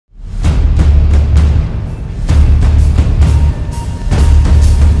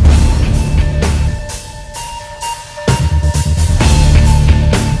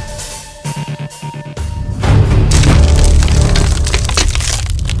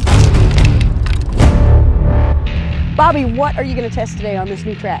Bobby, what are you going to test today on this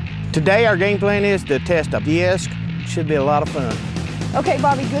new track? Today our game plan is to test a disc. Should be a lot of fun. Okay,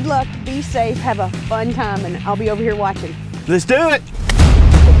 Bobby, good luck, be safe, have a fun time, and I'll be over here watching. Let's do it.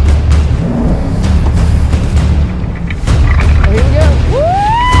 Here we go.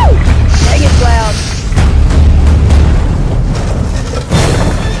 Woo! Dang, it's loud.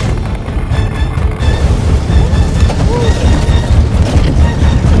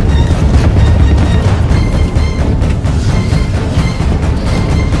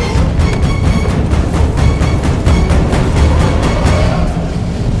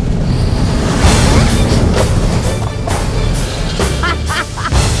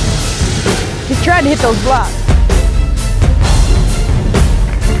 He's trying to hit those blocks.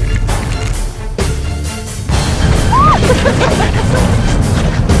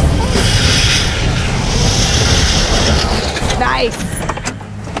 Nice.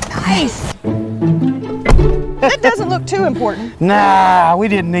 Nice. That doesn't look too important. Nah, we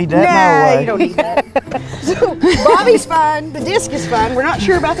didn't need that. Nah, no way. you don't need that. So, Bobby's fine, the disc is fine. We're not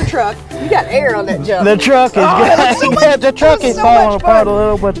sure about the truck. You got air on that jump. The truck is good. The truck is so falling much apart fun. a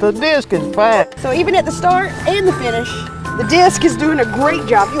little, but the disc is fine. So even at the start and the finish, the disc is doing a great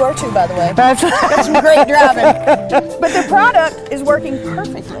job. You are too, by the way. That's Got some great driving. But the product is working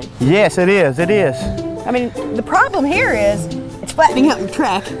perfectly. Yes, it is. It is. I mean, the problem here is it's flattening out your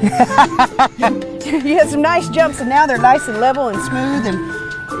track. You had some nice jumps, and now they're nice and level and smooth.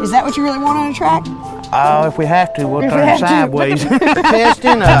 And is that what you really want on a track? Oh, if we have to, we'll If we turn have to. sideways.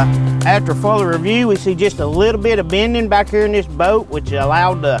 Testing, after fuller review, we see just a little bit of bending back here in this boat, which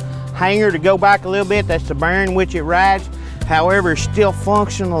allowed the hanger to go back a little bit. That's the bearing which it rides. However, still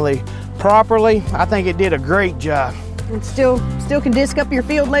functionally properly, I think it did a great job. And still can disc up your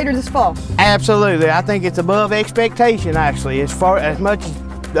field later this fall. Absolutely, I think it's above expectation actually. As much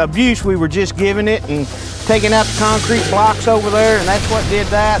abuse we were just giving it and taking out the concrete blocks over there, and that's what did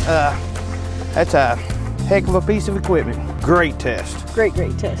that. That's a heck of a piece of equipment. Great test. Great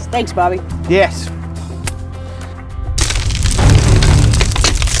test. Thanks, Bobby. Yes.